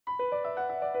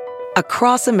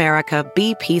Across America,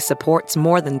 BP supports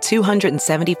more than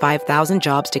 275,000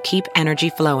 jobs to keep energy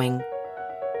flowing.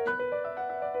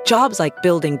 Jobs like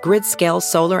building grid-scale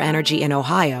solar energy in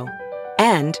Ohio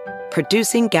and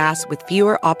producing gas with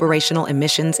fewer operational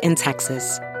emissions in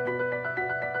Texas.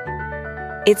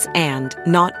 It's and,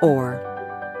 not or.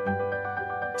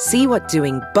 See what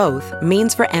doing both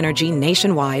means for energy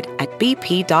nationwide at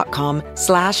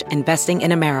bp.com/investing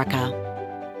in America.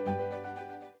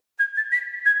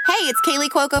 Hey, it's Kaylee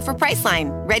Cuoco for Priceline.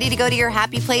 Ready to go to your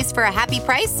happy place for a happy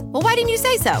price? Well, why didn't you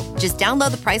say so? Just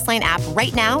download the Priceline app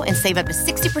right now and save up to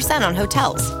 60% on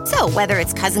hotels. So whether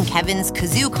it's Cousin Kevin's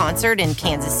Kazoo Concert in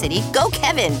Kansas City, go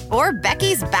Kevin, or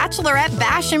Becky's Bachelorette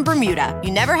Bash in Bermuda,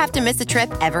 you never have to miss a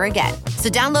trip ever again. So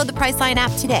download the Priceline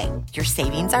app today. Your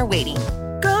savings are waiting.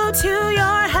 Go to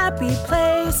your happy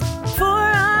place for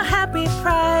a happy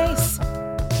price.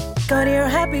 Go to your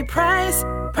happy price,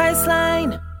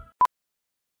 Priceline.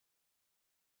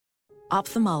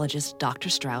 Ophthalmologist Dr.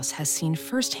 Strauss has seen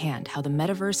firsthand how the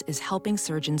metaverse is helping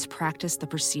surgeons practice the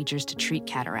procedures to treat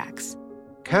cataracts.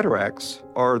 Cataracts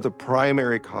are the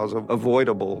primary cause of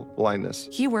avoidable blindness.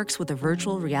 He works with a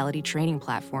virtual reality training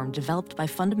platform developed by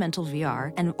Fundamental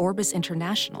VR and Orbis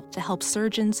International to help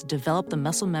surgeons develop the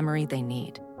muscle memory they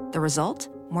need. The result?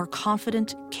 More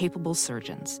confident, capable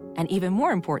surgeons. And even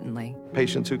more importantly,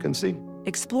 Patients who can see.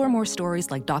 explore more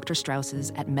stories like Dr.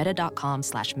 Strauss's at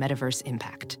meta.com/metaverse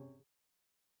impact.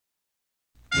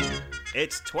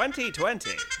 It's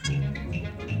 2020.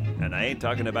 And I ain't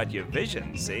talking about your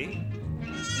vision, see?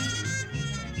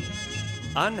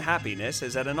 Unhappiness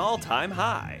is at an all-time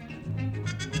high.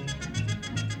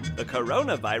 The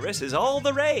coronavirus is all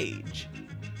the rage.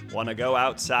 Wanna go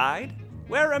outside?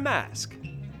 Wear a mask.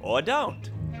 Or don't.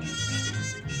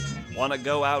 Wanna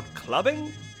go out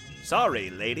clubbing? Sorry,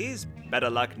 ladies. Better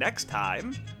luck next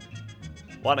time.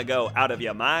 Wanna go out of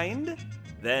your mind?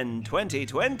 Then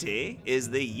 2020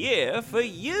 is the year for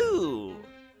you.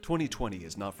 2020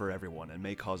 is not for everyone and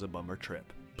may cause a bummer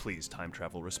trip. Please time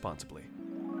travel responsibly.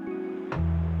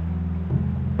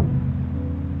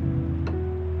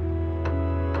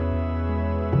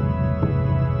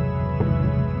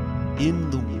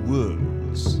 In the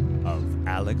words of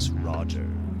Alex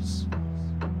Rogers.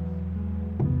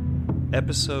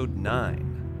 Episode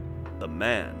 9, The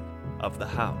Man of the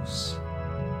House.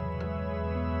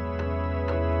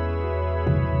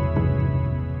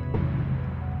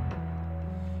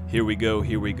 Here we go,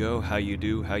 how you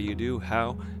do, how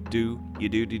do you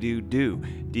do,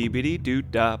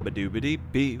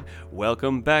 dee-biddy-doo-da-ba-doo-biddy-bee.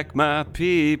 Welcome back, my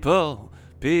people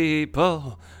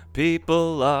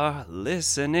are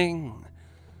listening.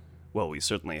 Well, we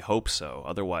certainly hope so,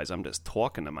 otherwise I'm just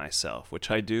talking to myself,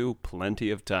 which I do plenty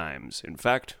of times. In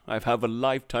fact, I've had a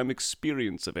lifetime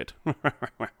experience of it.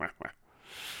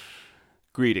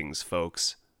 Greetings,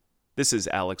 folks. This is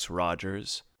Alex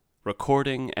Rogers,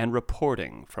 recording and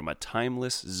reporting from a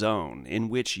timeless zone in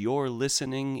which your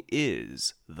listening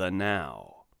is the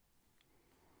now.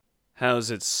 How's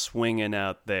it swinging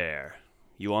out there?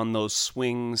 You on those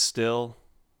swings still?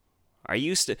 I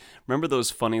used to remember those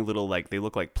funny little, they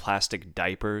look like plastic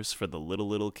diapers for the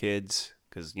little kids,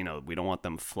 because, we don't want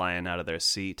them flying out of their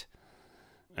seat.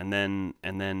 And then,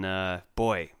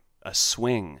 boy, a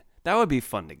swing. That would be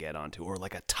fun to get onto, or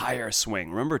like a tire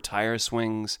swing. Remember tire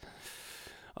swings?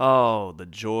 Oh, the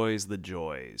joys, the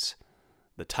joys.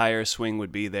 The tire swing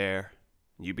would be there,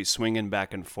 you'd be swinging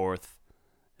back and forth,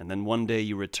 and then one day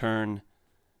you return,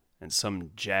 and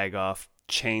some jag-off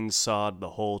chainsawed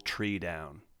the whole tree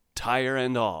down, tire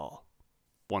and all.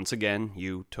 Once again,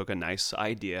 you took a nice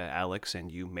idea, Alex, and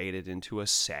you made it into a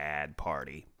sad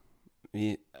party.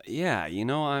 Yeah,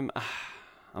 I'm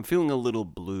feeling a little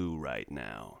blue right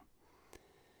now.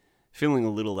 Feeling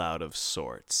a little out of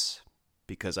sorts.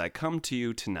 Because I come to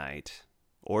you tonight,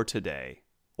 or today,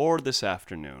 or this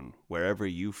afternoon, wherever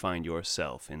you find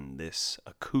yourself in this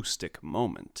acoustic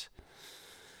moment.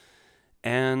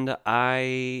 And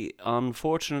I,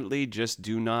 unfortunately, just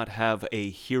do not have a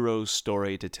hero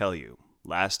story to tell you.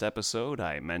 Last episode,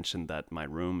 I mentioned that my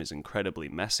room is incredibly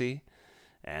messy,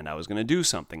 and I was going to do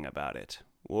something about it.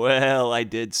 Well, I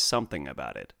did something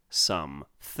about it.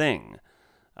 Something.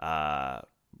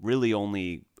 Really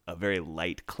only a very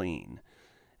light clean.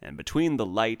 And between the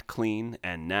light clean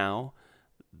and now,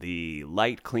 the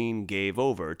light clean gave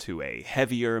over to a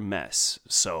heavier mess.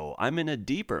 So I'm in a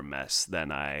deeper mess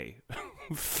than I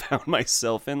found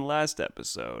myself in last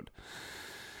episode.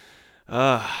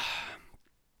 And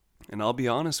I'll be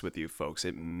honest with you, folks,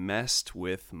 it messed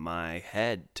with my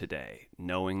head today,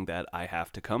 knowing that I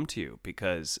have to come to you,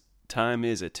 because time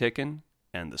is a tickin'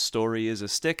 and the story is a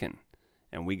stickin'.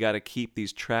 And we got to keep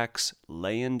these tracks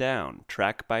laying down,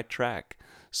 track by track,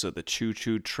 so the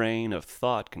choo-choo train of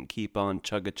thought can keep on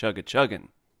chugga-chugga-chugging.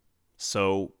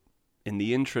 So, in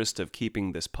the interest of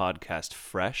keeping this podcast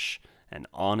fresh and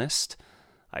honest,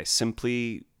 I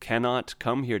simply cannot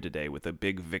come here today with a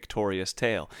big victorious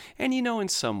tale. And in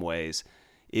some ways,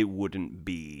 it wouldn't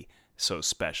be so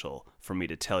special for me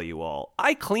to tell you all,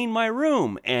 I cleaned my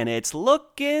room and it's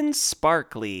looking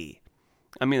sparkly.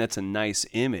 I mean, that's a nice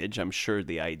image. I'm sure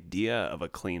the idea of a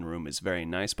clean room is very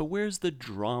nice, but where's the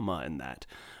drama in that?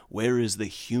 Where is the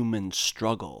human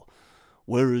struggle?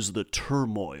 Where is the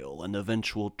turmoil and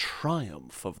eventual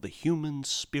triumph of the human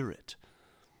spirit?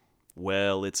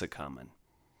 Well, it's a-comin'.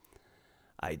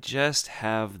 I just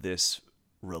have this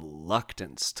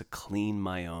reluctance to clean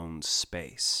my own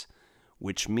space,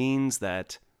 which means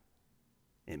that,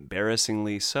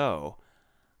 embarrassingly so,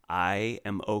 I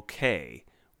am okay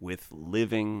with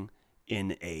living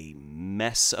in a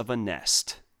mess of a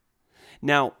nest.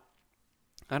 Now,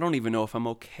 I don't even know if I'm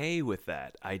okay with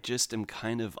that. I just am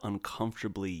kind of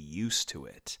uncomfortably used to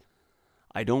it.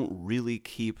 I don't really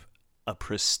keep a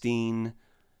pristine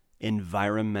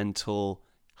environmental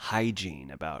hygiene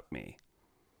about me.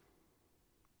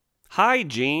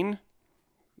 Hygiene?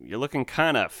 You're looking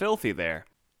kind of filthy there.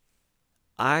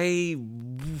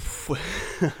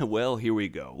 Well, here we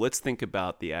go. Let's think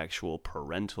about the actual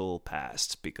parental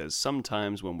past, because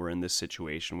sometimes when we're in this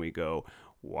situation, we go,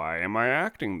 why am I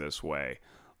acting this way?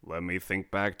 Let me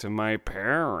think back to my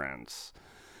parents.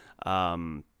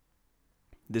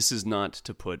 This is not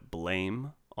to put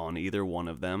blame on either one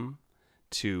of them,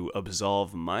 to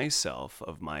absolve myself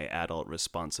of my adult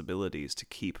responsibilities to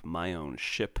keep my own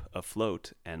ship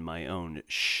afloat and my own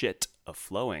shit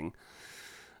a-flowing.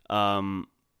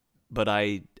 But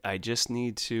I just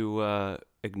need to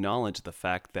acknowledge the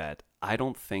fact that I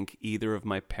don't think either of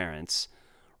my parents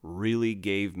really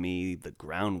gave me the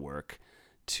groundwork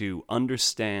to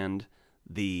understand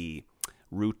the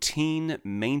routine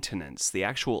maintenance, the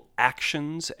actual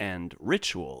actions and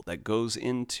ritual that goes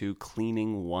into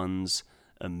cleaning one's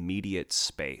immediate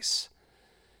space.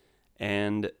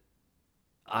 And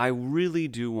I really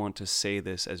do want to say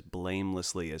this as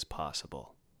blamelessly as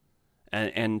possible.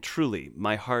 And truly,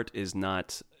 my heart is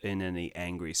not in any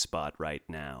angry spot right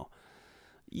now.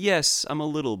 Yes, I'm a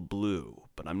little blue,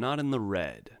 but I'm not in the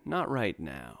red. Not right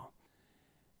now.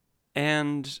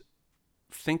 And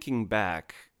thinking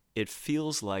back, it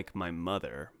feels like my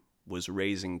mother was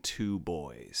raising 2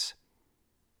 boys.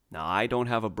 Now, I don't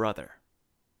have a brother.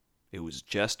 It was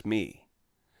just me.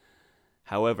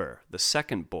 However, the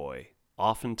second boy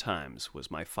oftentimes was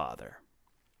my father.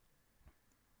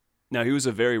 Now, he was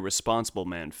a very responsible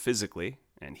man physically,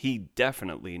 and he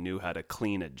definitely knew how to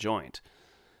clean a joint.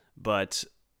 But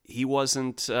he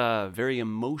wasn't very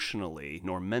emotionally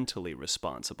nor mentally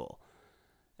responsible.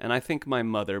 And I think my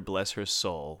mother, bless her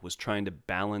soul, was trying to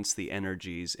balance the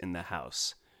energies in the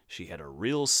house. She had a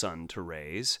real son to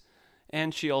raise,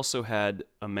 and she also had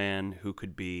a man who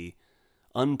could be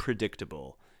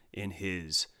unpredictable in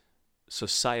his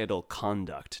societal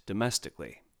conduct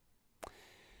domestically.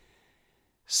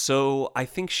 So I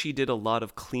think she did a lot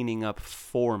of cleaning up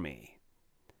for me.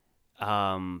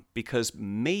 Because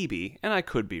maybe, and I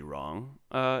could be wrong,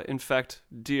 in fact,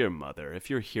 dear mother, if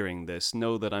you're hearing this,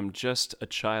 know that I'm just a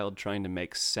child trying to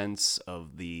make sense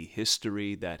of the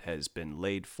history that has been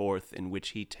laid forth in which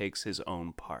he takes his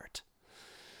own part.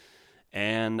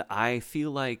 And I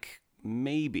feel like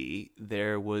maybe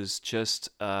there was just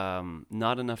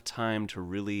not enough time to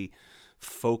really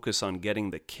focus on getting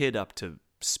the kid up to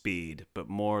speed, but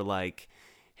more like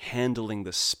handling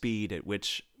the speed at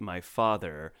which my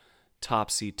father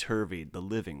topsy-turvied the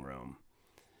living room.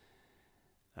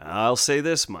 I'll say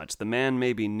this much, the man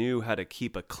maybe knew how to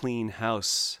keep a clean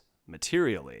house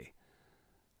materially,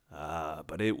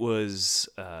 but it was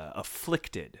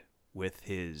afflicted with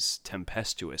his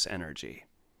tempestuous energy.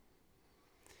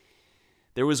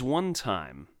 There was one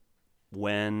time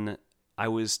when I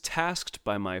was tasked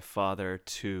by my father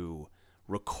to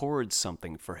record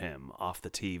something for him off the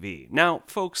TV. Now,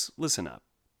 folks, listen up.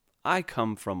 I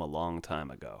come from a long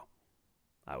time ago.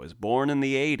 I was born in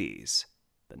the 80s,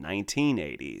 the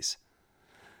 1980s.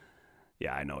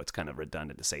 Yeah, I know it's kind of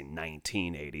redundant to say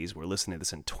 1980s. We're listening to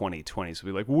this in 2020, so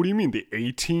we're like, what do you mean, the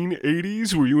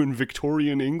 1880s? Were you in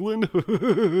Victorian England?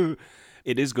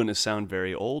 It is going to sound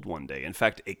very old one day. In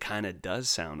fact, it kind of does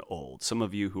sound old. Some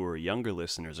of you who are younger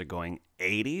listeners are going,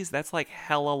 80s? That's like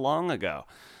hella long ago.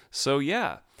 So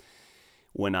yeah,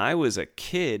 when I was a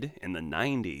kid in the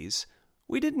 90s,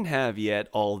 we didn't have yet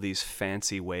all these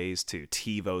fancy ways to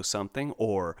TiVo something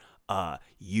or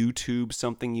YouTube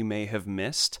something you may have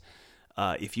missed.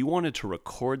 If you wanted to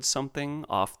record something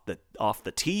off the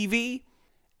TV,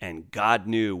 and God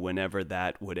knew whenever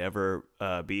that would ever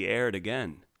be aired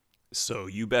again. So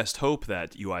you best hope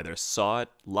that you either saw it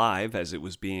live as it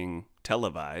was being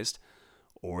televised,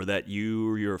 or that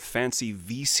your fancy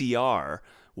VCR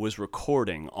was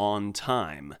recording on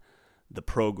time the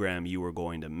program you were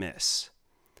going to miss.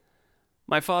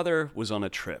 My father was on a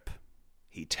trip.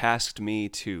 He tasked me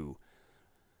to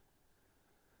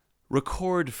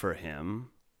record for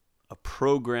him a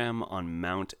program on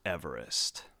Mount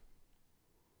Everest.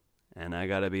 And I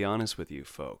gotta be honest with you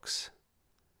folks,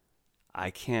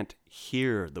 I can't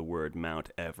hear the word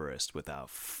Mount Everest without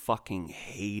fucking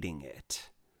hating it.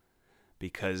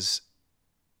 Because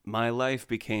my life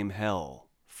became hell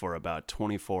for about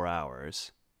 24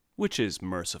 hours, which is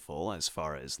merciful as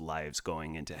far as lives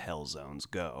going into hell zones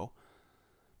go.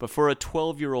 But for a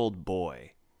 12-year-old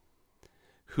boy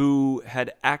who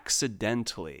had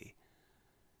accidentally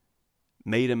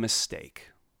made a mistake.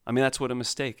 I mean, that's what a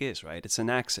mistake is, right? It's an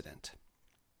accident.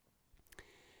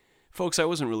 Folks, I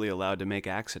wasn't really allowed to make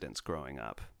accidents growing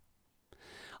up.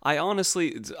 I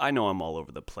know I'm all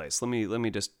over the place. Let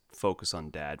me just focus on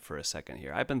Dad for a second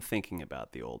here. I've been thinking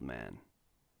about the old man.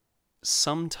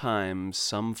 Sometimes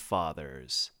some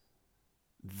fathers,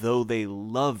 though they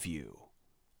love you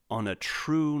on a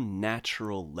true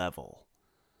natural level,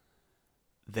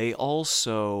 they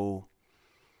also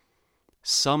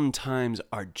sometimes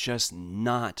are just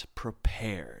not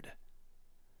prepared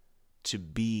to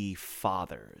be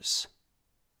fathers.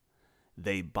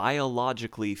 They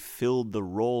biologically filled the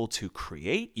role to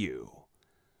create you,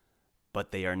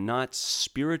 but they are not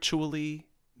spiritually,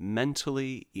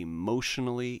 mentally,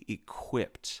 emotionally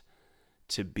equipped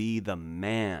to be the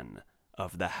man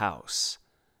of the house.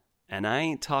 And I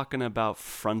ain't talking about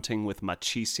fronting with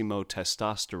machismo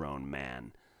testosterone,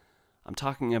 man. I'm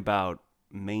talking about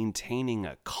maintaining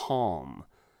a calm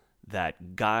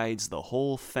that guides the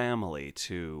whole family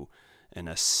to an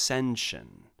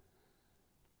ascension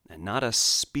and not a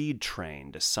speed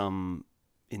train to some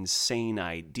insane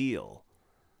ideal,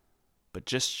 but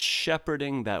just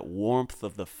shepherding that warmth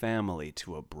of the family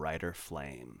to a brighter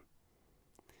flame.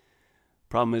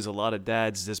 Problem is, a lot of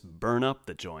dads just burn up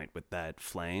the joint with that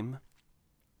flame.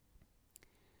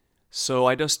 So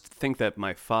I just think that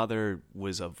my father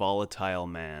was a volatile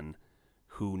man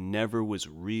who never was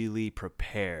really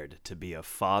prepared to be a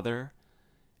father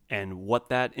and what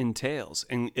that entails.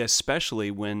 And especially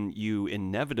when you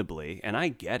inevitably, and I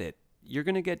get it, you're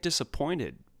going to get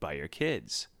disappointed by your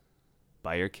kids.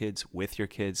 By your kids, with your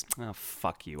kids. Oh,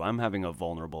 fuck you. I'm having a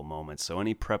vulnerable moment, so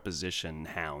any preposition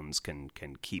hounds can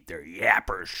keep their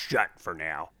yappers shut for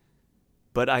now.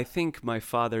 But I think my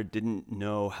father didn't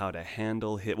know how to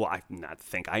handle his... Well,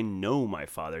 I know my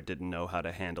father didn't know how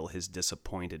to handle his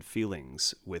disappointed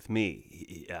feelings with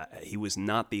me. He was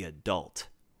not the adult.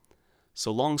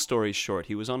 So long story short,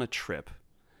 he was on a trip,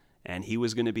 and he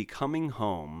was going to be coming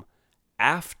home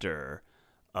after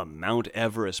a Mount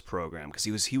Everest program,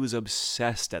 because he was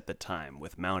obsessed at the time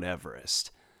with Mount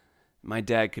Everest. My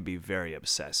dad could be very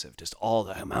obsessive, just all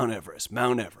the Mount Everest,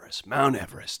 Mount Everest, Mount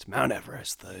Everest, Mount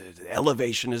Everest. The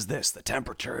elevation is this, the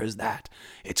temperature is that.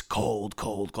 It's cold,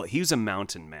 cold, cold. He was a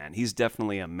mountain man. He's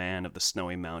definitely a man of the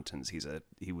snowy mountains.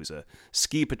 He was a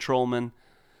ski patrolman.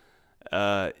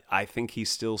 I think he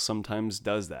still sometimes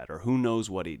does that, or who knows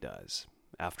what he does.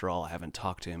 After all, I haven't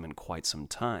talked to him in quite some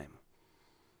time.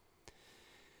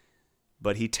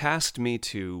 But he tasked me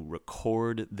to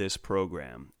record this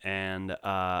program, and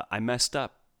I messed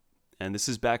up. And this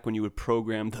is back when you would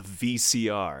program the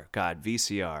VCR. God,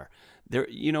 VCR.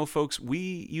 Folks,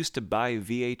 we used to buy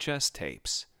VHS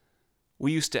tapes.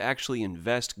 We used to actually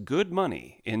invest good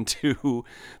money into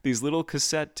these little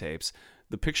cassette tapes.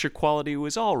 The picture quality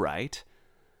was all right.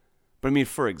 But I mean,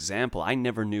 for example, I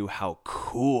never knew how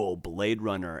cool Blade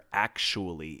Runner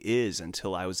actually is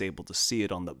until I was able to see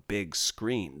it on the big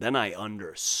screen. Then I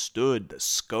understood the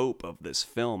scope of this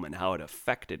film and how it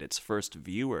affected its first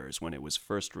viewers when it was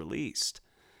first released.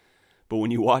 But when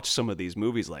you watch some of these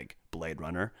movies like Blade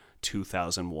Runner,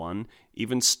 2001,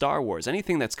 even Star Wars,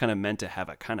 anything that's kind of meant to have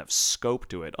a kind of scope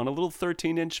to it on a little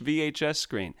 13-inch VHS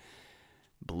screen,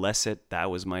 bless it,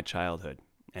 that was my childhood.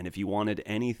 And if you wanted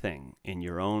anything in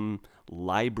your own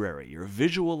library, your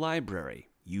visual library,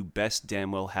 you best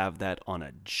damn well have that on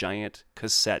a giant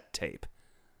cassette tape.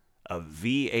 A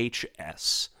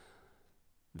VHS.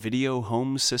 Video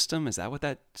Home System? Is that what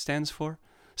that stands for?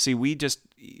 See, we just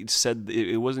said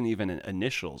it wasn't even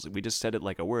initials. We just said it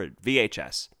like a word.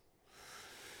 VHS.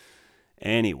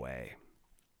 Anyway,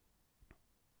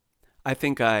 I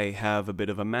think I have a bit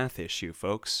of a math issue,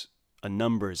 folks. a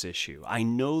numbers issue. I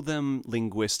know them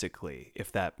linguistically,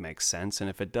 if that makes sense, and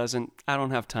if it doesn't, I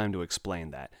don't have time to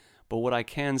explain that. But what I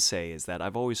can say is that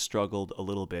I've always struggled a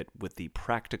little bit with the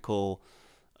practical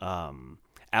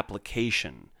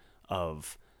application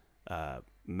of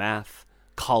math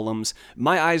columns.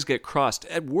 My eyes get crossed.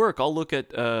 At work, I'll look at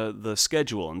the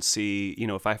schedule and see,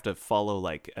 if I have to follow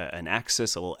like an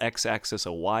axis, a little x-axis,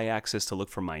 a y-axis to look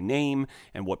for my name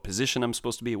and what position I'm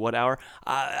supposed to be at what hour.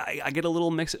 I get a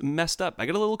little messed up. I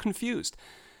get a little confused.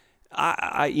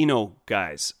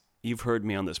 Guys, you've heard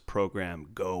me on this program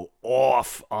go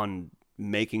off on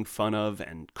making fun of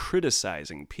and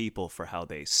criticizing people for how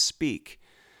they speak.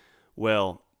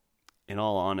 Well, in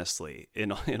all honesty,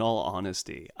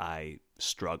 I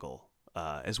struggle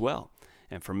as well.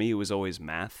 And for me, it was always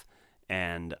math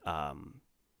and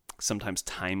sometimes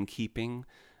timekeeping.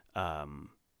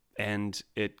 And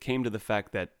it came to the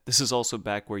fact that this is also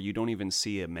back where you don't even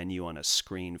see a menu on a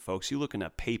screen, folks. You look in a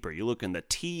paper. You look in the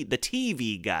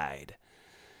TV guide.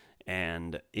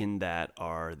 And in that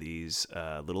are these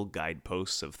little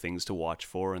guideposts of things to watch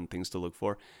for and things to look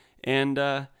for. And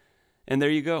there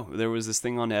you go. There was this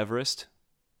thing on Everest.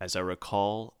 As I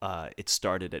recall, it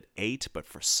started at 8, but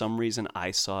for some reason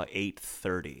I saw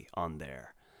 8:30 on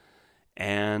there.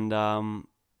 And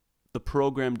the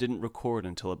program didn't record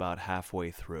until about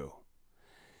halfway through.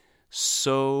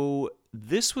 So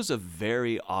this was a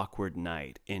very awkward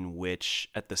night in which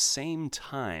at the same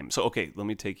time... So, okay, let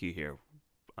me take you here.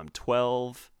 I'm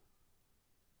 12,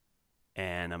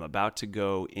 and I'm about to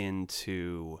go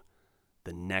into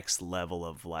the next level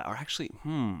of life. Or actually,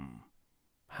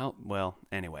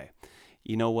 anyway,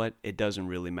 you know what? It doesn't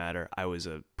really matter. I was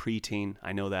a preteen,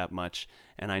 I know that much,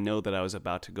 and I know that I was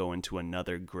about to go into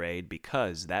another grade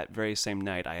because that very same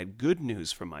night I had good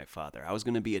news from my father. I was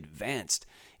going to be advanced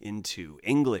into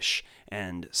English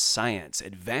and science,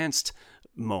 advanced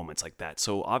moments like that.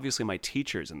 So obviously my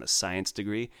teachers in the science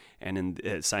degree and in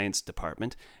the science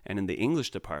department and in the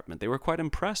English department, they were quite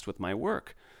impressed with my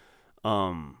work.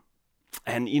 And,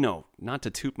 not to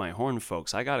toot my horn,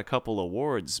 folks, I got a couple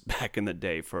awards back in the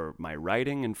day for my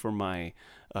writing and for my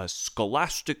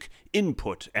scholastic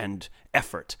input and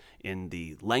effort in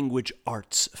the language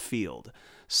arts field.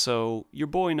 So your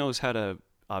boy knows how to,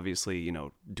 obviously,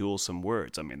 duel some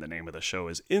words. I mean, the name of the show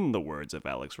is In the Words of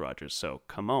Alex Rogers, so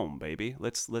come on, baby.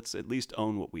 Let's at least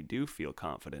own what we do feel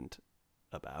confident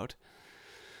about.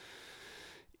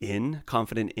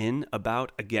 Confident in,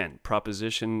 about, again,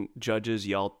 proposition judges,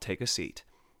 y'all take a seat.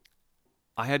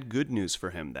 I had good news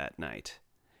for him that night.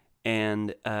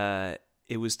 And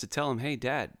it was to tell him, hey,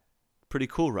 Dad, pretty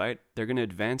cool, right? They're going to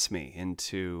advance me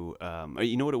into,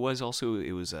 you know what it was also?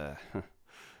 It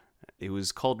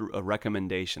was called a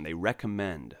recommendation. They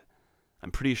recommend.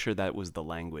 I'm pretty sure that was the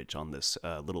language on this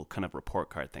little kind of report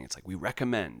card thing. It's like, we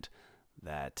recommend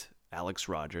that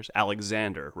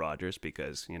Alexander Rogers,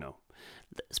 because,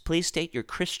 please state your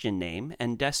Christian name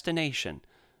and destination.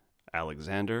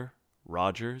 Alexander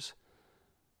Rogers,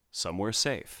 somewhere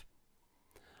safe.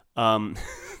 So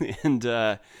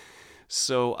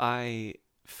I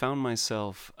found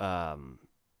myself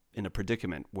in a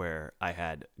predicament where I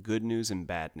had good news and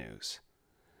bad news.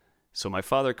 So my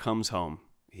father comes home.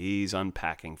 He's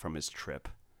unpacking from his trip.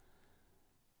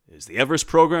 Is the Everest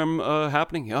program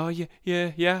happening? Oh, yeah,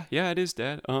 it is,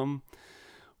 Dad. Well,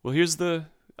 here's the...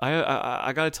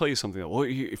 I got to tell you something. Well,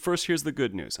 first, here's the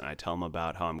good news. And I tell him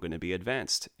about how I'm going to be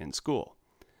advanced in school.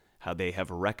 How they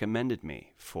have recommended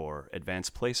me for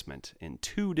advanced placement in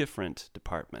 2 different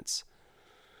departments.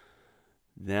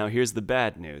 Now, here's the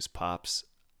bad news, Pops.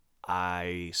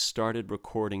 I started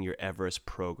recording your Everest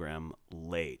program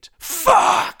late.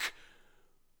 Fuck!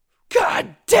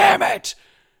 God damn it!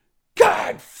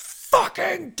 God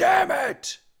fucking damn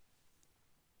it!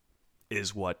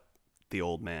 Is what the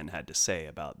old man had to say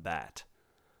about that.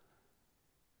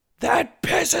 That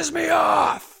pisses me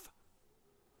off!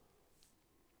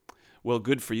 Well,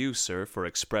 good for you, sir, for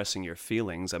expressing your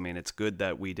feelings. I mean, it's good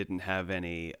that we didn't have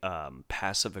any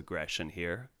passive aggression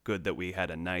here. Good that we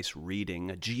had a nice reading,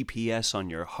 a GPS on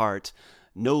your heart.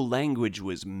 No language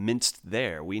was minced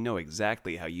there. We know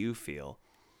exactly how you feel.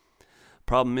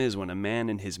 Problem is, when a man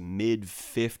in his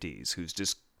mid-50s who's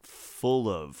just full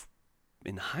of,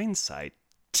 in hindsight,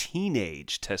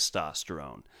 teenage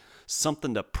testosterone,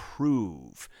 something to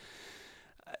prove.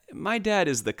 My dad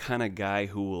is the kind of guy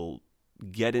who will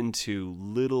get into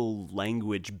little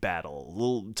language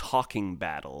little talking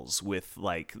battles with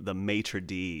like the maitre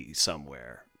d'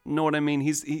 somewhere. Know what I mean?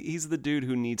 He's the dude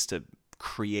who needs to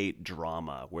create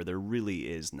drama where there really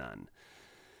is none.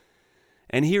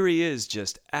 And here he is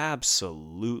just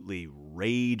absolutely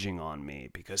raging on me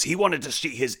because he wanted to see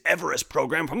his Everest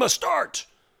program from the start.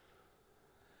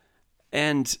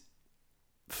 And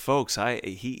folks,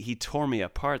 he tore me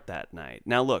apart that night.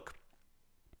 Now look,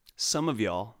 some of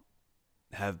y'all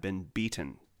have been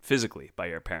beaten physically by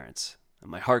your parents, and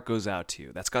my heart goes out to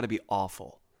you. That's got to be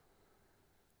awful.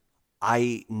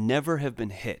 I never have been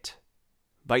hit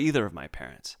by either of my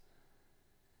parents.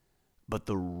 But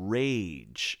the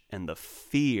rage and the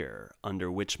fear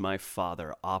under which my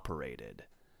father operated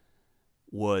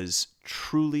was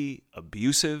truly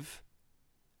abusive,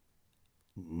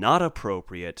 not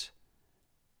appropriate,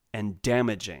 and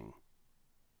damaging.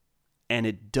 And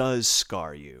it does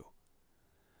scar you.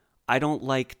 I don't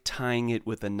like tying it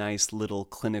with a nice little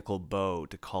clinical bow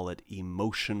to call it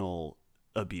emotional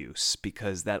abuse,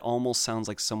 because that almost sounds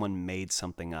like someone made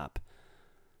something up.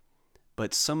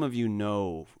 But some of you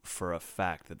know for a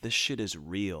fact that this shit is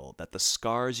real, that the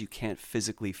scars you can't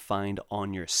physically find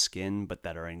on your skin, but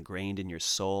that are ingrained in your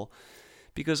soul.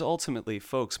 Because ultimately,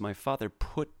 folks, my father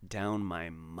put down my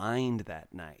mind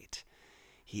that night.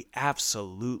 He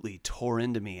absolutely tore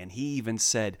into me, and he even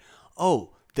said,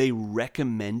 "Oh, they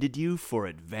recommended you for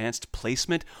advanced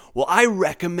placement? Well, I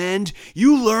recommend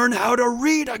you learn how to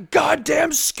read a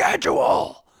goddamn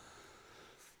schedule."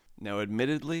 Now,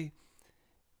 admittedly,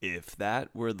 if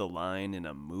that were the line in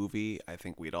a movie, I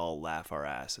think we'd all laugh our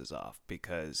asses off,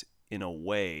 because in a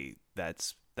way,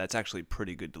 that's actually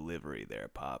pretty good delivery there,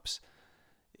 Pops.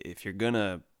 If you're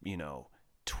gonna,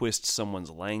 twist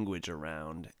someone's language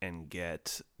around and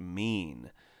get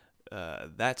mean,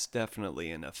 that's definitely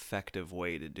an effective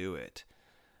way to do it.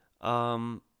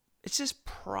 It's just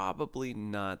probably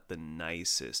not the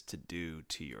nicest to do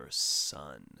to your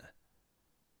son.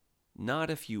 Not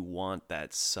if you want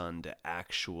that son to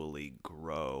actually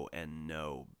grow and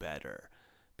know better.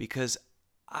 Because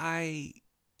I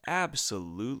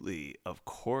absolutely, of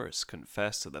course,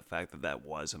 confess to the fact that that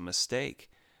was a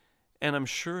mistake. And I'm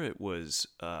sure it was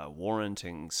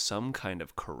warranting some kind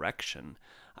of correction.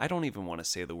 I don't even want to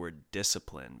say the word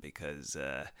discipline, because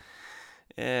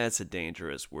it's a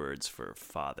dangerous words for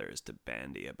fathers to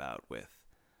bandy about with.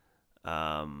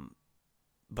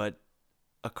 But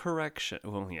a correction.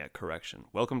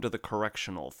 Welcome to the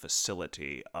correctional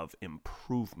facility of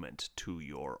improvement to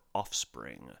your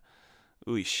offspring.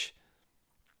 Oosh.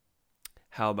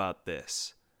 How about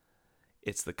this?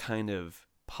 It's the kind of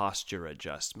posture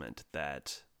adjustment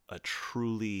that a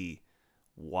truly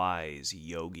wise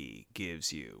yogi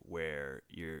gives you, where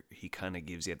he kind of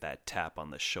gives you that tap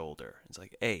on the shoulder. It's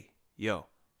like, "Hey, yo,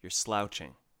 you're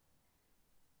slouching."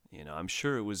 I'm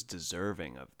sure it was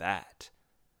deserving of that.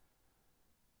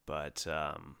 But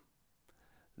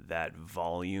that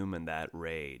volume and that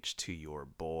rage to your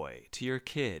boy, to your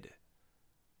kid,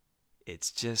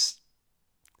 it's just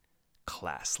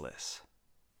classless.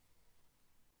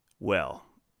 Well,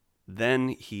 then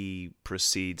he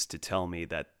proceeds to tell me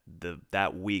that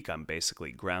that week I'm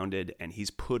basically grounded, and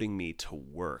he's putting me to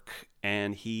work.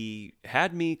 And he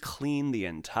had me clean the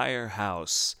entire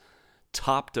house,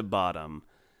 top to bottom,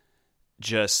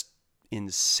 just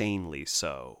insanely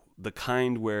so. The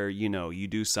kind where, you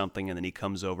do something and then he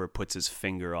comes over, puts his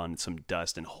finger on some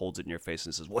dust and holds it in your face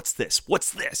and says, "What's this?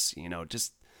 What's this?"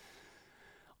 Just,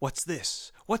 "What's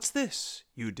this? What's this?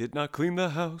 You did not clean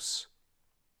the house."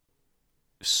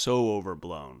 So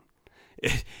overblown.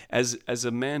 As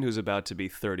a man who's about to be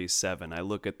 37, I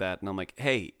look at that and I'm like,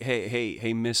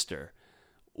 hey, mister,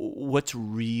 what's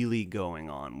really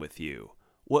going on with you?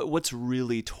 What's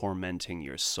really tormenting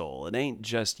your soul? It ain't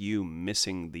just you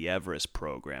missing the Everest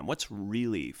program. What's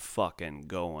really fucking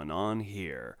going on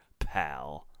here,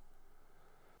 pal?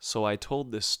 So I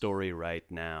told this story right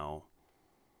now,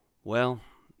 well,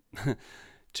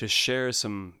 to share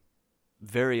some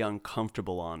very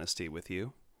uncomfortable honesty with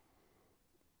you.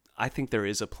 I think there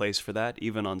is a place for that,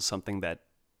 even on something that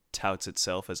touts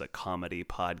itself as a comedy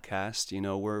podcast.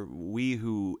 We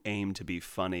who aim to be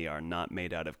funny are not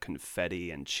made out of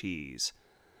confetti and cheese.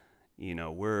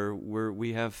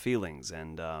 We have feelings,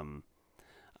 and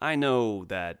I know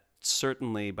that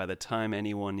certainly by the time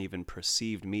anyone even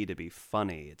perceived me to be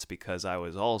funny, it's because I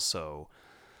was also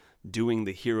doing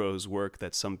the hero's work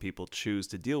that some people choose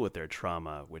to deal with their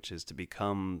trauma, which is to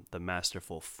become the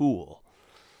masterful fool.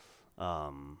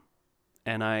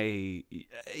 And I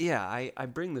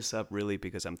bring this up really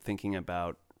because I'm thinking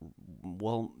about,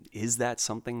 well, is that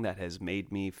something that has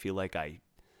made me feel like I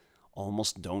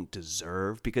almost don't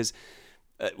deserve? Because,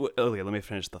 okay, let me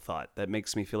finish the thought. That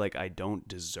makes me feel like I don't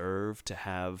deserve to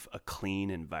have a clean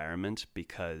environment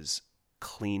because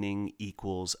cleaning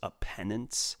equals a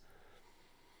penance.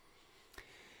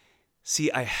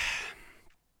 See,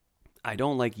 I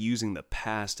don't like using the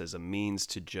past as a means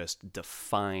to just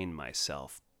define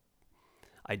myself.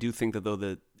 I do think that though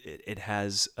that it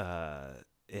has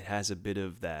a bit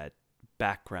of that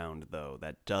background though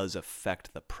that does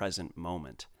affect the present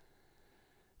moment.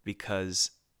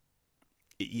 Because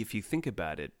if you think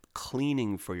about it,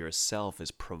 cleaning for yourself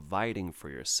is providing for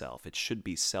yourself. It should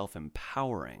be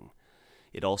self-empowering.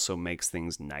 It also makes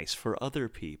things nice for other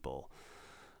people.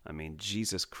 I mean,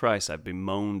 Jesus Christ, I've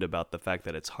bemoaned about the fact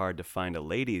that it's hard to find a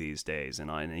lady these days,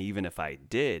 and even if I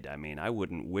did, I mean, I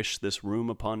wouldn't wish this room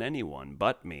upon anyone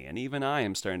but me, and even I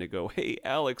am starting to go, hey,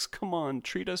 Alex, come on,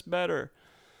 treat us better.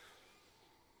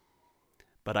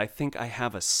 But I think I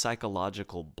have a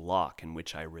psychological block in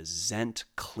which I resent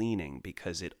cleaning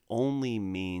because it only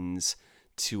means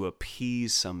to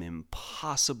appease some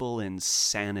impossible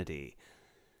insanity.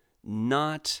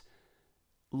 Not,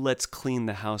 let's clean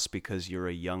the house because you're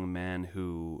a young man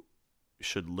who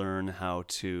should learn how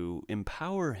to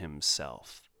empower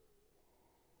himself.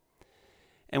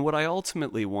 And what I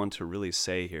ultimately want to really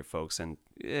say here, folks, and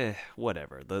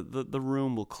whatever, the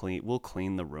room we'll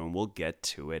clean the room, we'll get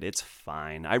to it, it's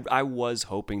fine. I was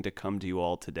hoping to come to you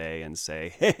all today and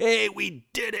say, hey, we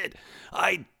did it!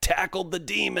 I tackled the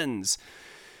demons!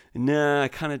 Nah, I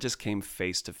kind of just came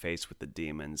face to face with the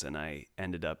demons, and I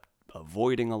ended up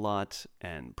avoiding a lot,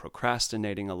 and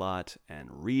procrastinating a lot, and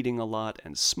reading a lot,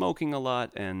 and smoking a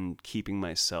lot, and keeping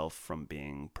myself from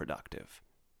being productive.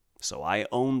 So I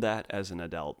own that as an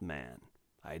adult man.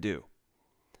 I do.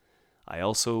 I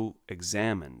also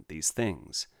examine these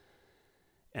things,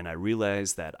 and I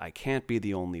realize that I can't be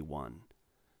the only one.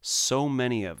 So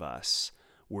many of us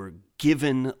were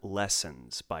given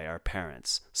lessons by our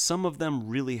parents. Some of them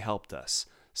really helped us.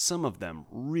 Some of them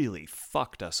really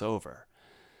fucked us over.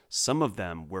 Some of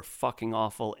them were fucking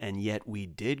awful, and yet we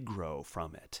did grow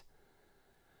from it.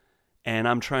 And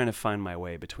I'm trying to find my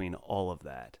way between all of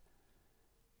that.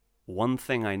 One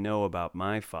thing I know about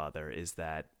my father is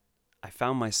that I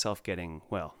found myself getting,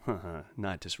 well,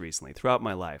 not just recently. Throughout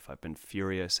my life, I've been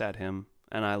furious at him,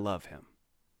 and I love him.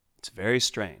 It's very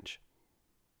strange.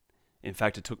 In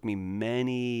fact, it took me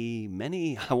many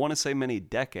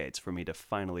decades for me to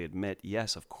finally admit,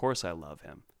 yes, of course I love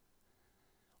him.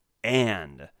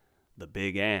 And, the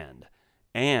big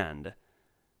and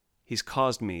he's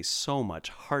caused me so much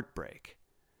heartbreak.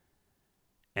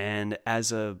 And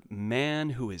as a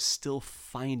man who is still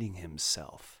finding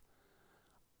himself,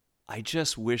 I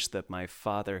just wish that my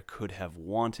father could have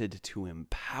wanted to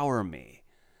empower me.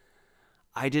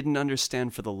 I didn't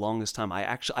understand for the longest time. I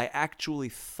actually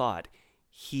thought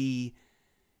he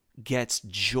gets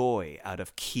joy out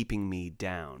of keeping me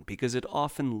down because it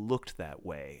often looked that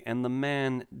way, and the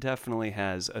man definitely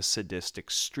has a sadistic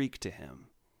streak to him.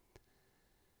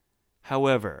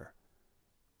 However,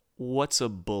 what's a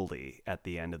bully at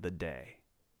the end of the day?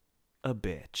 A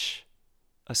bitch.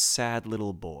 A sad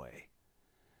little boy.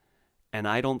 And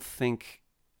I think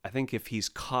if he's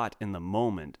caught in the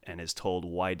moment and is told,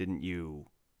 why didn't you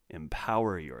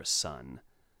empower your son?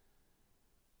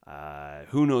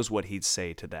 Who knows what he'd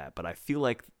say to that, but I feel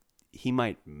like he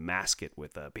might mask it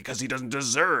with because he doesn't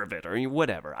deserve it, or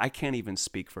whatever. I can't even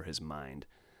speak for his mind.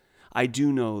 I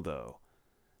do know, though,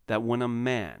 that when a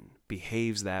man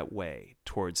behaves that way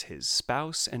towards his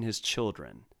spouse and his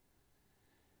children,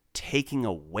 taking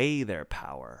away their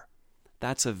power,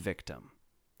 that's a victim.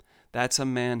 That's a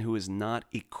man who is not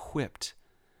equipped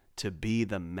to be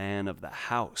the man of the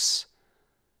house.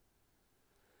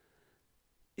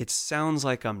 It sounds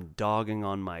like I'm dogging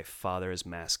on my father's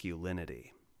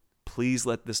masculinity. Please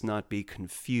let this not be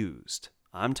confused.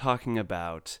 I'm talking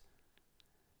about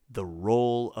the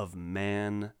role of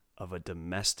man of a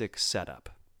domestic setup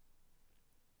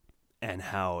and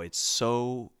how it's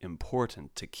so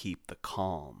important to keep the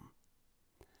calm.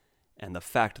 And the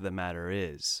fact of the matter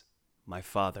is, my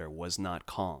father was not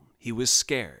calm. He was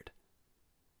scared.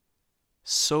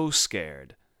 So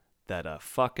scared that a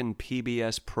fucking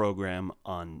PBS program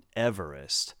on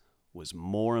Everest was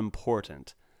more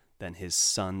important than his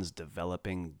son's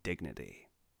developing dignity.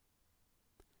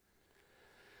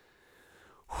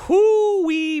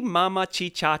 Hoo-wee mama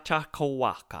chi-cha-cha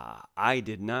kawaka. I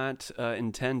did not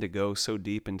intend to go so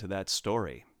deep into that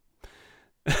story.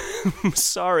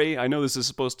 Sorry, I know this is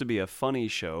supposed to be a funny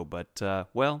show, but,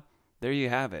 well, there you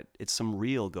have it. It's some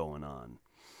real going on.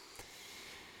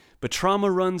 But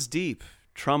trauma runs deep.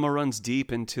 Trauma runs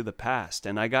deep into the past.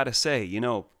 And I gotta say,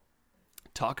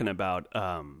 talking about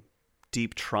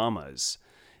deep traumas,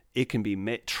 it can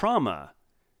be... Trauma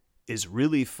is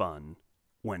really fun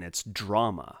when it's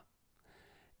drama.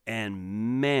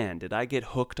 And man, did I get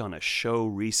hooked on a show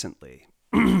recently.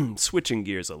 Switching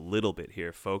gears a little bit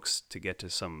here, folks, to get to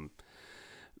some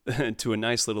to a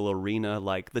nice little arena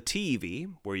like the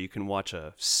TV, where you can watch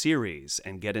a series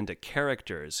and get into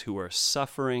characters who are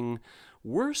suffering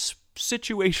worse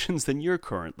situations than you're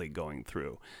currently going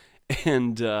through.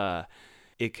 And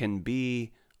it can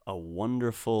be a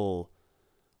wonderful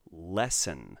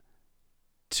lesson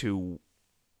to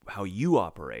how you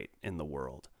operate in the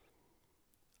world.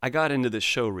 I got into this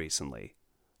show recently,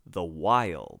 The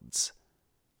Wilds.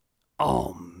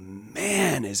 Oh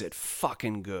man, is it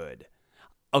fucking good.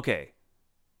 Okay,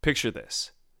 picture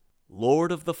this.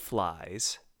 Lord of the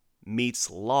Flies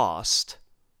meets Lost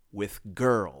with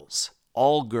girls.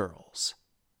 All girls.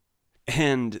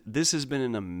 And this has been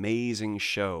an amazing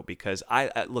show because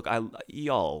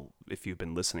y'all, if you've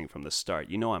been listening from the start,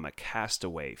 you know I'm a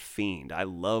Castaway fiend. I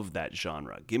love that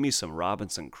genre. Give me some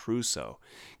Robinson Crusoe.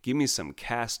 Give me some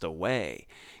Castaway.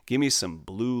 Give me some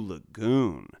Blue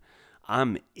Lagoon.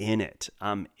 I'm in it.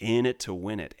 I'm in it to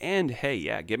win it. And hey,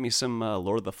 yeah, give me some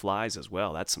Lord of the Flies as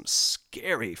well. That's some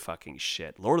scary fucking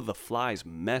shit. Lord of the Flies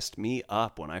messed me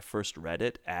up when I first read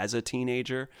it as a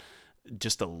teenager.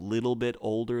 Just a little bit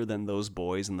older than those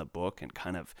boys in the book and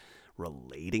kind of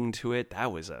relating to it.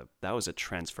 That was a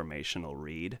transformational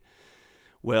read.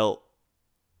 Well,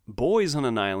 Boys on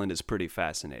an Island is pretty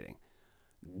fascinating.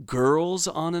 Girls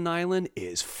on an Island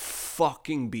is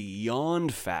fucking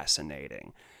beyond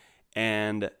fascinating.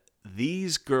 And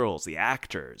these girls, the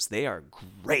actors, they are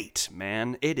great,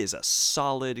 man. It is a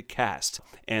solid cast.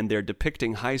 And they're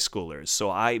depicting high schoolers.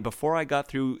 So before I got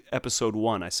through episode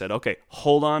 1, I said, okay,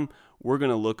 hold on. We're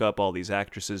going to look up all these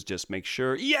actresses, just make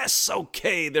sure. Yes,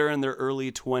 okay, they're in their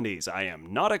early 20s. I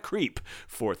am not a creep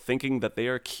for thinking that they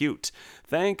are cute.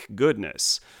 Thank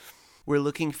goodness. We're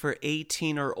looking for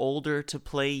 18 or older to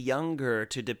play younger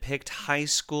to depict high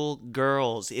school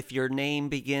girls. If your name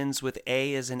begins with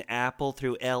A as in apple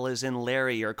through L as in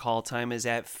Larry, your call time is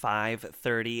at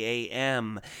 5:30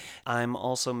 a.m. I'm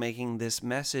also making this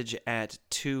message at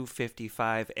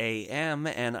 2:55 a.m.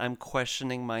 and I'm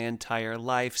questioning my entire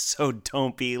life, so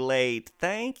don't be late.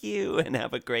 Thank you, and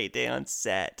have a great day on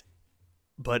set.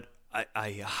 But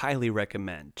I highly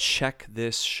recommend check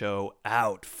this show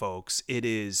out, folks. It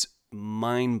is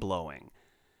mind-blowing.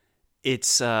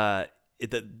 It's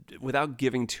without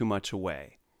giving too much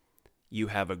away, you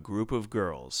have a group of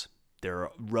girls. They're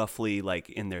roughly like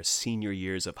in their senior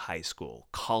years of high school.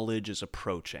 College is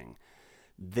approaching.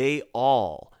 They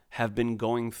all have been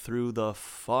going through the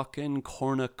fucking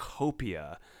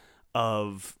cornucopia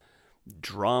of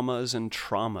dramas and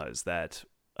traumas that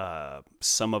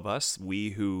some of us, we,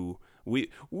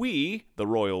 the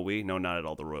royal we, no, not at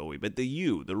all the royal we, but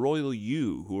the royal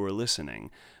you who are listening,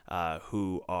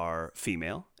 who are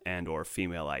female and or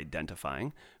female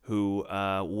identifying, who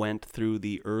went through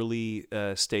the early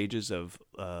stages of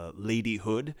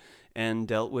ladyhood and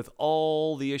dealt with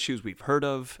all the issues we've heard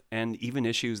of and even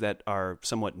issues that are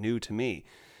somewhat new to me.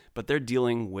 But they're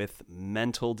dealing with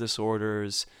mental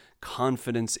disorders,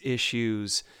 confidence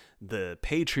issues, the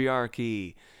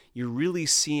patriarchy. You're really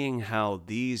seeing how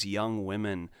these young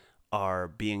women are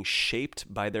being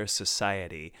shaped by their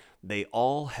society. They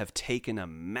all have taken a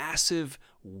massive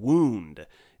wound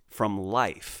from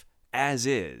life as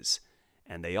is,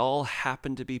 and they all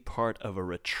happen to be part of a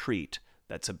retreat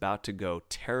that's about to go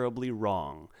terribly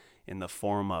wrong in the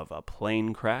form of a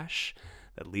plane crash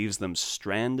that leaves them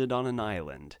stranded on an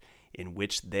island in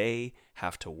which they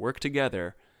have to work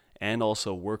together and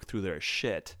also work through their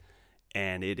shit.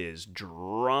 And it is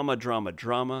drama, drama,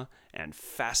 drama, and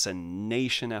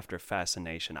fascination after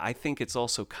fascination. I think it's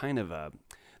also kind of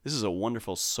this is a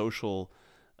wonderful social,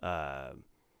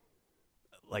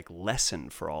 lesson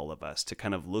for all of us to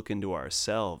kind of look into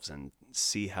ourselves and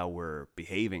see how we're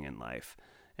behaving in life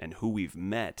and who we've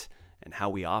met and how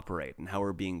we operate and how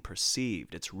we're being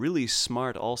perceived. It's really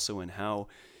smart also in how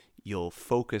you'll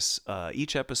focus,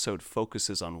 each episode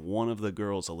focuses on one of the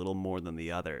girls a little more than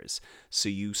the others. So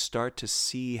you start to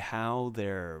see how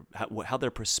their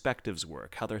perspectives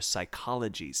work, how their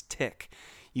psychologies tick.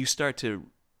 You start to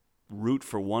root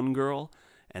for one girl,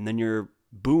 and then you're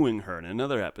booing her in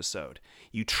another episode.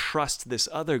 You trust this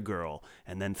other girl,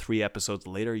 and then 3 episodes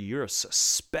later, you're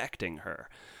suspecting her.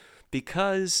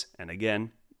 Because, and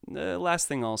again, the last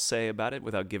thing I'll say about it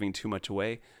without giving too much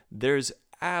away, there's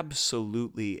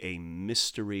absolutely a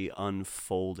mystery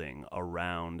unfolding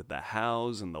around the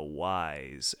hows and the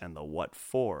whys and the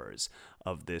what-fors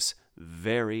of this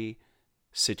very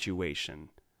situation,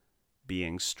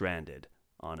 being stranded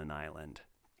on an island.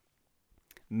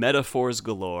 Metaphors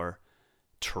galore,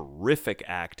 terrific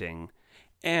acting,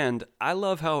 and I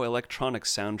love how electronic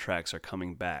soundtracks are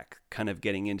coming back, kind of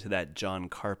getting into that John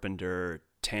Carpenter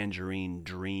Tangerine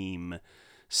Dream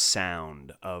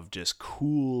sound of just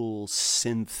cool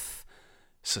synth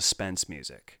suspense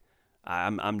music.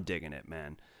 I'm digging it,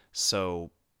 man.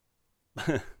 So,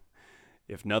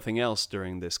 if nothing else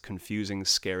during this confusing,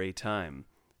 scary time,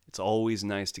 it's always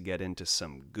nice to get into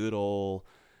some good old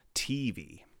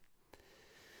TV.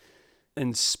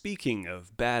 And speaking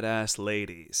of badass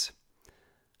ladies,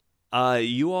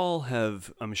 you all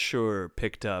have, I'm sure,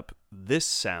 picked up this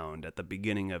sound at the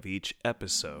beginning of each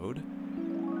episode.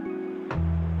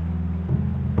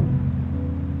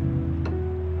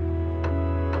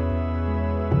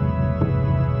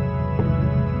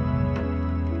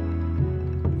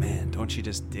 Man, don't you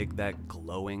just dig that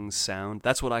glowing sound?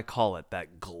 That's what I call it,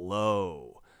 that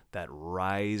glow, that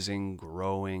rising,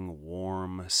 growing,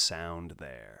 warm sound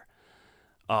there.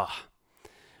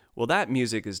 Well, that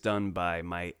music is done by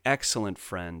my excellent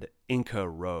friend Inka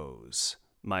Rose,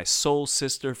 my soul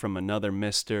sister from another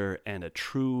mister and a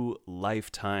true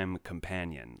lifetime's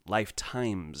companion.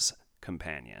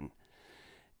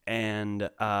 And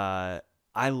I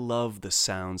love the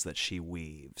sounds that she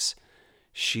weaves.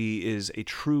 She is a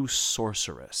true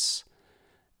sorceress,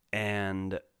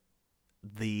 and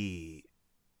the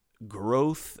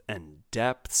growth and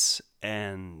depths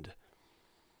and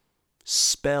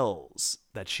spells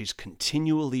that she's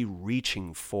continually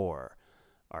reaching for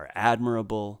are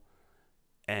admirable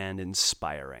and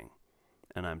inspiring.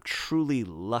 And I'm truly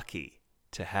lucky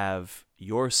to have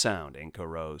your sound, Inka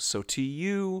Rose. So to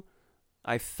you,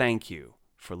 I thank you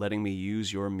for letting me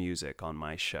use your music on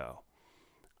my show.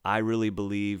 I really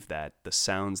believe that the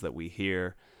sounds that we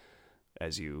hear,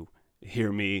 as you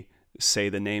hear me say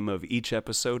the name of each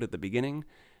episode at the beginning,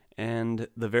 and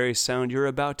the very sound you're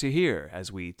about to hear as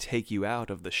we take you out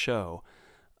of the show,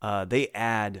 they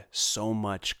add so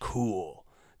much cool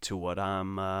to what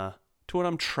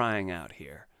I'm trying out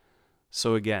here.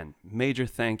 So again, major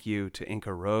thank you to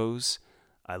Inka Rose.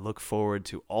 I look forward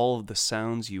to all of the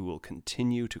sounds you will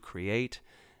continue to create,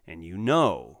 and you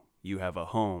know you have a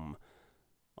home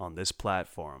on this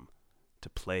platform to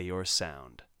play your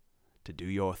sound, to do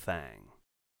your thing.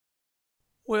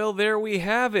 Well, there we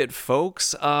have it,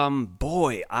 folks.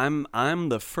 Boy, I'm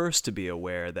the first to be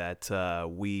aware that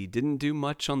we didn't do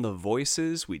much on the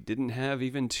voices. We didn't have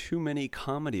even too many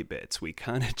comedy bits. We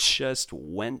kind of just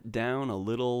went down a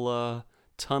little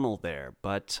tunnel there,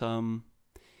 but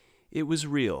it was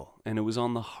real and it was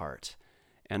on the heart.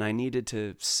 And I needed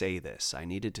to say this. I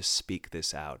needed to speak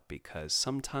this out because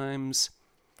sometimes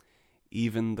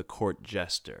even the court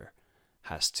jester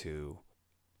has to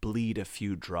bleed a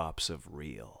few drops of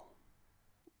real.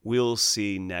 We'll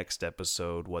see next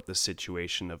episode what the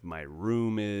situation of my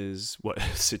room is, what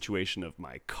the situation of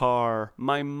my car,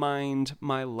 my mind,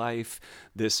 my life,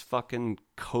 this fucking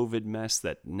COVID mess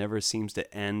that never seems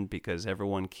to end because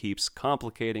everyone keeps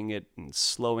complicating it and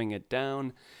slowing it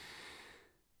down.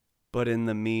 But in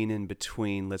the in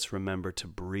between, let's remember to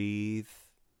breathe.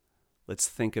 Let's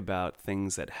think about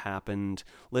things that happened.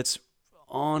 Let's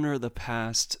honor the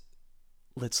past.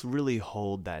 Let's really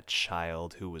hold that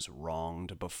child who was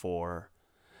wronged before.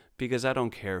 Because I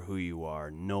don't care who you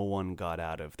are, no one got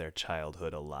out of their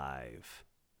childhood alive.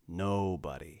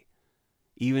 Nobody.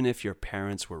 Even if your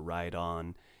parents were right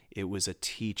on, it was a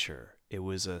teacher, it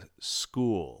was a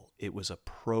school, it was a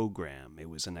program, it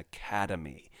was an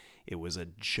academy, it was a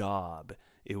job,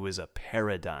 it was a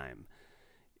paradigm,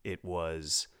 it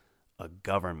was a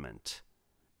government,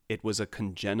 it was a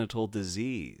congenital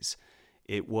disease.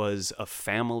 It was a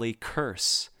family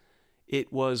curse.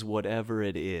 It was whatever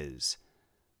it is.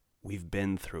 We've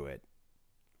been through it.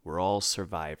 We're all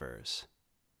survivors.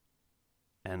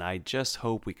 And I just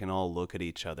hope we can all look at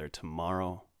each other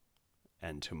tomorrow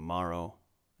and tomorrow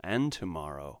and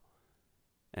tomorrow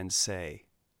and say,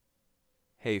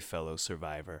 "Hey, fellow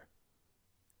survivor,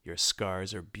 your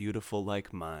scars are beautiful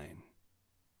like mine."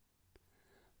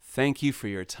 Thank you for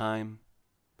your time.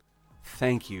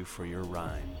 Thank you for your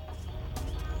rhyme.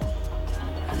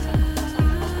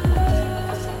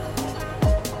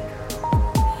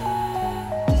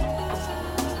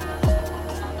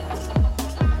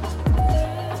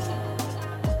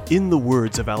 In the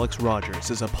Words of Alex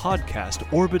Rogers is a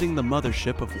podcast orbiting the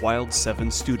mothership of Wild 7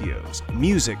 Studios.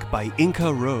 Music by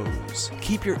Inka Rose.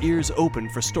 Keep your ears open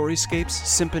for Storyscapes,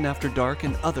 Simpin' After Dark,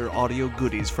 and other audio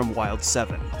goodies from Wild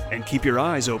 7. And keep your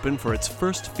eyes open for its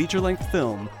first feature-length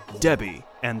film, Debbie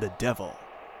and the Devil.